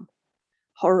uniform.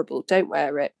 Horrible. Don't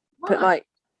wear it. Why? But like,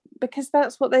 because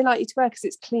that's what they like you to wear, because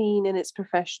it's clean and it's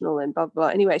professional and blah, blah, blah.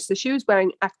 Anyway, so she was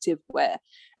wearing active wear.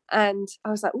 And I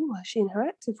was like, oh, is she in her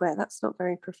active wear? That's not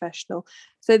very professional.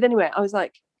 So then anyway, I was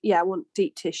like, yeah, I want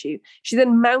deep tissue. She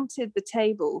then mounted the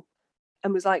table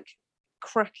and was like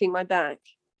cracking my back.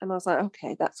 And I was like,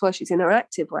 okay, that's why she's in her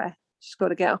active wear. She's got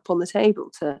to get up on the table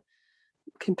to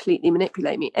completely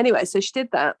manipulate me. Anyway, so she did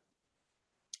that.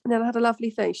 And then I had a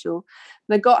lovely facial.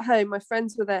 And I got home, my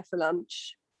friends were there for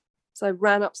lunch. So I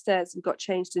ran upstairs and got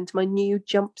changed into my new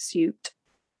jumpsuit.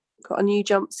 Got a new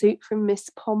jumpsuit from Miss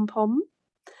Pom Pom.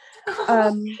 Cute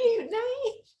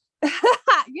name.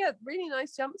 Yeah, really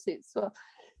nice jumpsuit as well.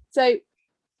 So,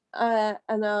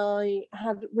 and I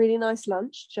had a really nice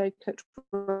lunch. Joe cooked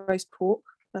roast pork,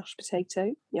 mashed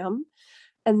potato, yum.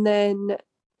 And then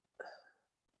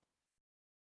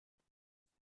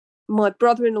my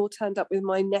brother-in-law turned up with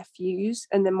my nephews,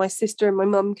 and then my sister and my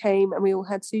mum came, and we all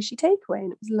had sushi takeaway,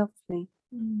 and it was lovely.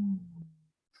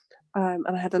 And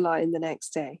I had a lie-in the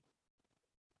next day,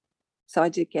 so I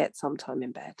did get some time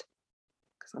in bed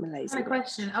because I'm a lazy. A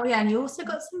question. Oh yeah, and you also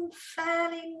got some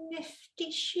fairly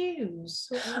nifty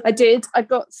shoes. I did. I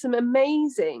got some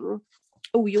amazing.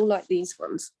 Oh, you'll like these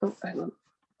ones. Oh, hang on.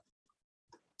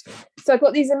 So I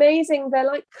got these amazing. They're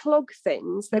like clog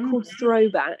things. They're called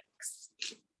throwbacks.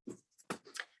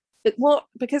 But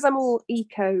because I'm all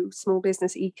small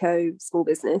business.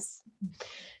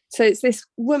 So it's this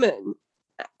woman,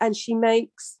 and she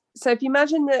makes. So if you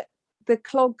imagine the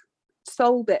clog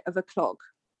sole bit of a clog,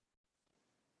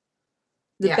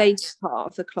 the base part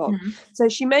of the clog. So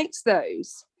she makes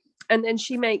those, and then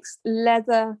she makes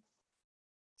leather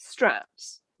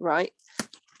straps, right?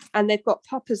 And they've got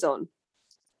poppers on.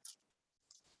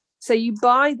 So you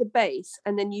buy the base,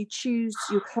 and then you choose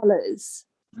your colours.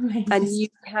 Amazing. And you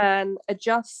can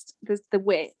adjust the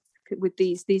width with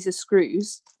these are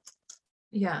screws,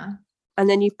 and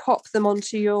then you pop them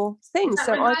onto your thing.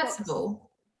 So reversible?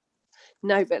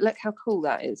 No, but look how cool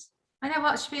that is. I know,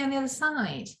 what should be on the other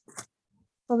side?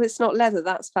 Well, it's not leather,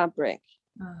 that's fabric.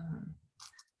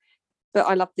 But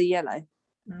I love the yellow.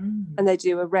 And they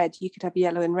do a red. You could have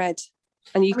yellow and red,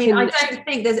 and I don't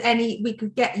think there's we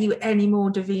could get you any more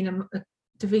Davina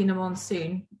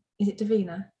Monsoon. Is it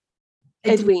Davina?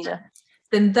 Edwina.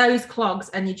 Then those clogs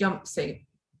and your jumpsuit.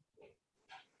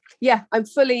 Yeah, I'm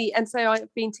fully, and so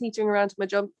I've been teetering around to my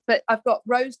job, but I've got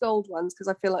rose gold ones because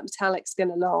I feel like metallic's going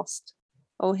to last.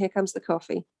 Oh, here comes the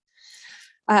coffee.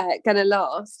 Going to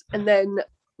last, and then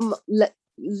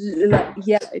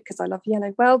yellow because I love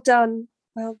yellow. Well done.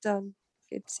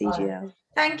 Good CGL.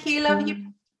 Thank you, love you.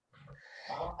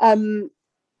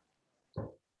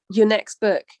 Your next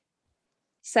book,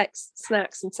 Sex,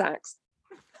 Snacks and Sacks.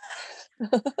 So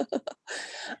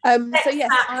yes,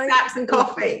 snacks and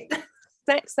coffee.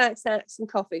 Sex, snacks and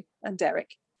coffee, and Derek.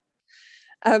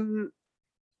 Maybe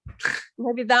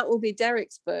that will be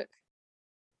Derek's book,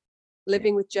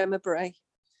 Living with Gemma Bray.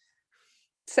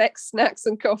 Sex, snacks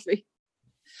and coffee.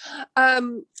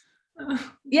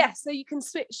 Yeah, so you can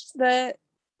switch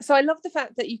so I love the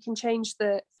fact that you can change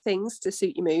the things to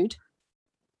suit your mood,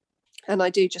 and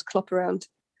I do just clop around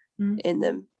in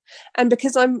them. And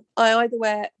because I either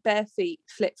wear bare feet,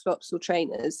 flip-flops or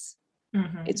trainers,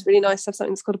 it's really nice to have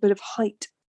something that's got a bit of height,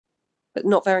 but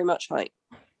not very much height.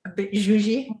 A bit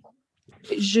zhuzhy.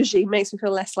 Zhuzhy makes me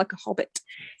feel less like a hobbit.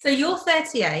 So you're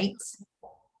 38.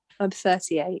 I'm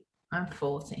 38. I'm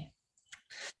 40.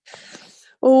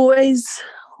 Always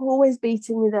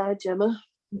beating me there, Gemma.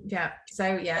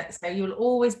 So you'll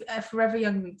always be forever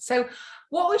young. So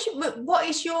what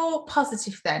is your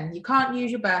positive then? You can't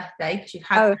use your birthday because you've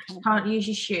had you can't use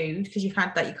your shoes because you've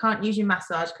had that. You can't use your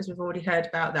massage because we've already heard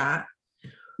about that.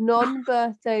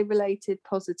 Non-birthday related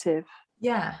positive.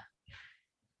 Yeah.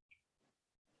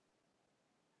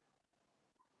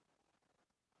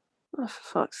 Oh, for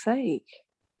fuck's sake.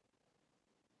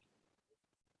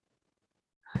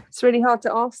 It's really hard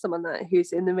to ask someone that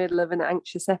who's in the middle of an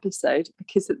anxious episode,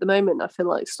 because at the moment I feel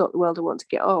like it's not the world I want to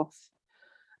get off.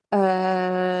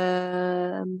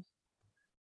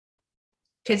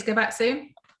 Kids go back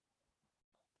soon?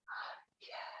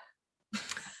 Yeah.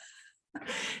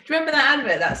 Do you remember that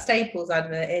advert, that Staples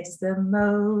advert? It's the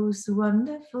most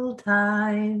wonderful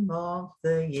time of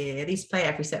the year. They used to play it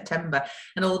every September,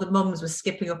 and all the mums were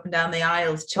skipping up and down the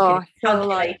aisles, chucking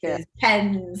calculators,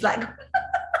 pens, like...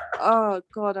 Oh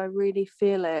God, I really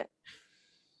feel it.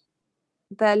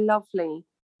 They're lovely,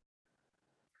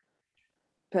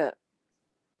 but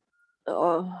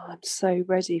I'm so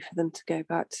ready for them to go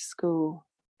back to school.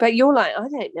 But you're like, I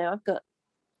don't know, I've got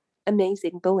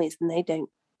amazing boys and they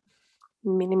don't.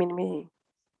 Me.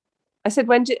 I said,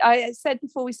 I said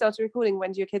before we started recording,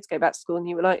 when do your kids go back to school? And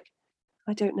you were like,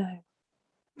 I don't know.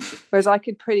 Whereas I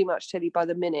could pretty much tell you by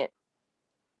the minute.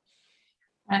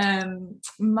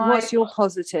 What's your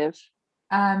positive?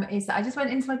 Is that I just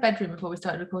went into my bedroom before we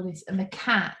started recording this, and the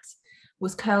cat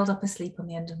was curled up asleep on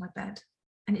the end of my bed,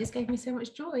 and it just gave me so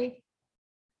much joy.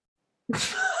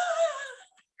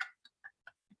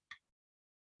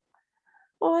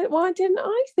 Why didn't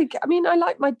I think? I mean, I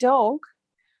like my dog.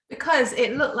 because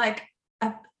it looked like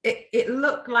it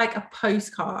looked like a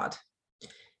postcard.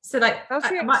 So like, How's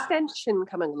your extension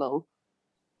coming along?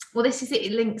 well, this is it.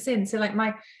 It links in. So like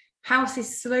my house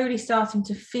is slowly starting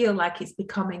to feel like it's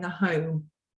becoming a home.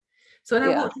 So when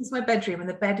I walked into my bedroom and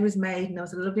the bed was made and there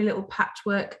was a lovely little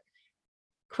patchwork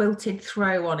quilted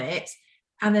throw on it,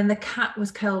 and then the cat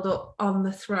was curled up on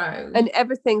the throw. And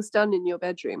everything's done in your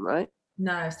bedroom, right?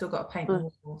 No, I've still got to paint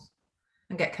the walls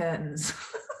and get curtains.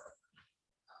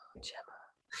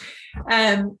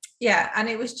 Yeah, and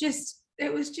it was just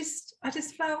I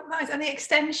just felt nice. And the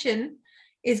extension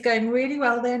is going really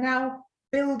well. They're now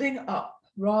building up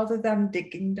rather than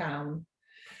digging down.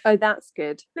 Oh, that's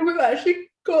good. And we've actually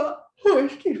got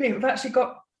we've actually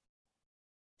got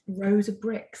rows of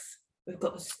bricks. We've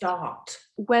got the start.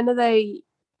 When are they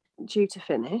due to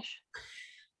finish?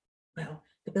 Well,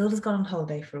 the builder's gone on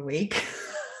holiday for a week.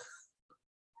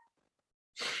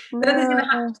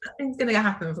 Nothing's going to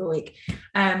happen for a week.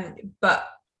 But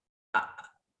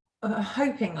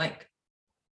hoping like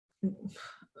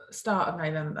start of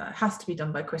November. Has to be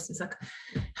done by Christmas. Like,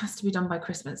 has to be done by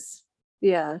Christmas.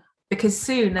 Yeah. Because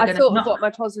soon they're I going thought of what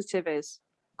my positive is.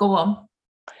 Go on.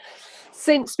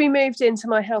 Since we moved into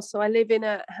my house, so I live in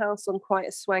a house on quite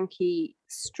a swanky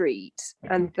street,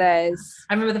 and there's...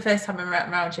 I remember the first time I went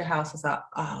around your house, I was like,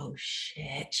 oh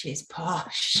shit, she's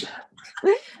posh.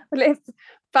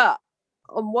 But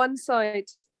on one side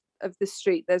of the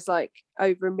street, there's like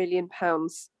over £1 million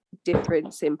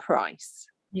difference in price.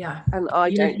 Yeah. And I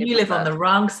don't You live on the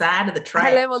wrong side of the track.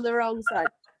 I live on the wrong side.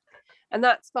 And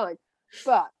that's fine.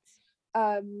 But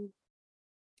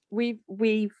we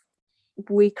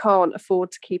can't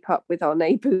afford to keep up with our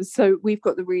neighbours, so we've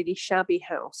got the really shabby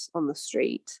house on the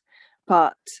street,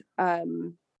 but our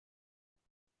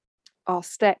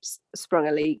steps sprung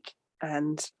a leak,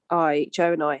 and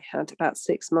Joe and I had about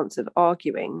 6 months of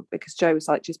arguing because Joe was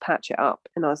like, just patch it up,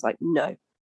 and I was like, no,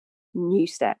 new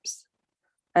steps.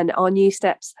 And our new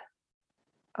steps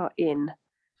are in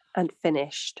and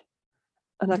finished,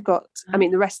 and I've got, I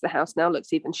mean, the rest of the house now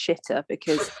looks even shitter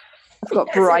because I've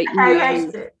got bright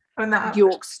new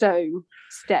York stone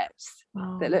steps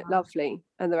that look lovely,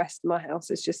 and the rest of my house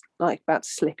is just like about to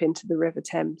slip into the River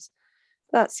Thames.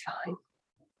 That's fine.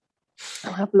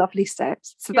 I'll have lovely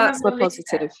steps. So that's my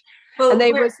positive. Well, and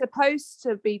they were supposed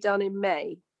to be done in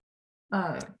May.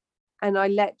 Oh. And I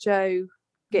let Joe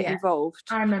get involved.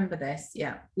 I remember this,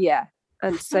 yeah. Yeah.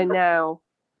 And so now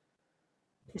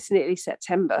it's nearly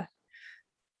September.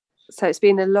 So it's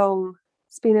been a long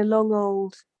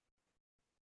old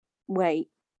wait.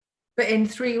 But in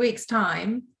 3 weeks'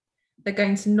 time, they're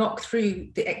going to knock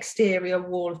through the exterior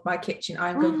wall of my kitchen.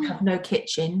 I'm going to have no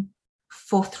kitchen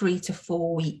for 3 to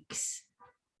 4 weeks.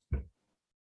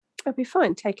 It'll be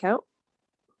fine. Take out.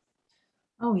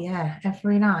 Oh yeah,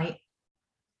 every night.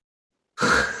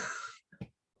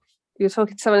 You're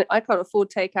talking to someone. I can't afford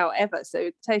takeout ever,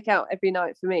 so takeout every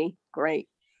night for me. Great.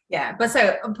 Yeah, but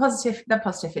so I'm positive. They're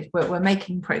positive. We're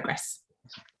making progress.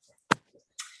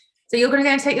 So you're going to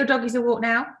go and take your doggies a walk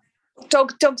now.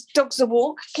 Dogs a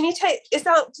walk. Can you take? Does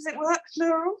it work,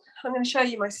 Laurel? I'm going to show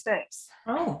you my steps.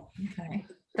 Oh, okay.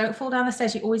 Don't fall down the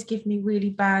stairs. You always give me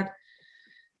really bad.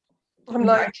 I'm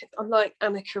like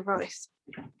Annika Rice,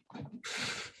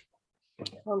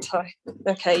 aren't I?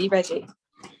 Okay, you ready?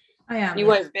 I am. You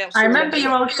won't be able to. I remember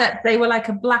your old steps. They were like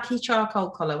a blacky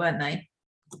charcoal colour, weren't they?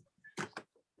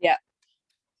 Yeah.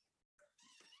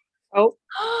 Oh.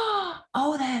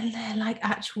 Oh, they're like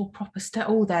actual proper steps.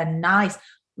 Oh, they're nice.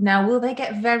 Now, will they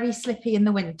get very slippy in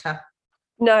the winter?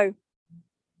 No.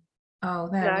 Oh,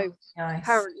 they're nice.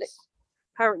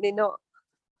 Apparently not.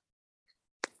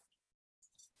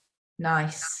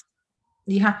 Nice.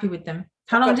 Are you happy with them?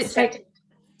 How long did it take?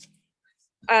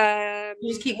 You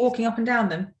just keep walking up and down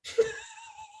them.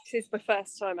 This is my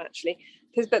first time actually,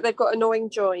 but they've got annoying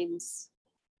joins,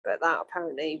 but that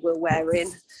apparently will wear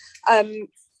in.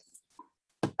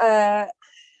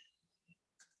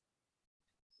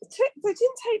 They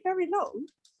didn't take very long.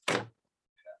 I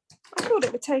thought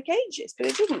it would take ages, but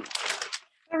it didn't.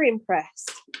 Very impressed.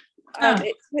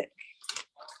 It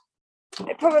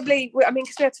probably, I mean,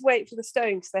 because we had to wait for the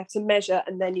stone, because they have to measure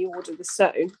and then you order the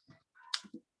stone.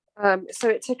 So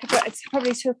it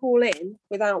probably took all in,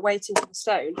 without waiting for the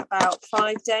stone, about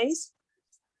 5 days.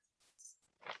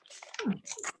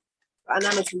 An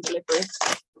Amazon delivery.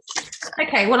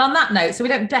 Okay, well, on that note, so we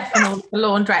don't deafen all the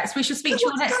laundrettes, we shall speak to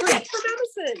you next week.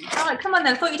 Amazon. All right, come on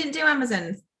then. I thought you didn't do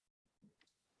Amazon.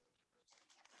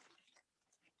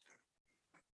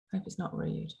 Hope it's not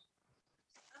rude.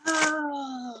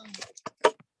 Oh.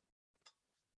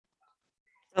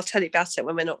 I'll tell you about it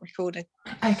when we're not recording.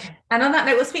 Okay. And on that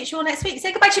note, we'll speak to you all next week.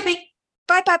 Say goodbye, Chippy.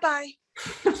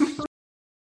 Bye.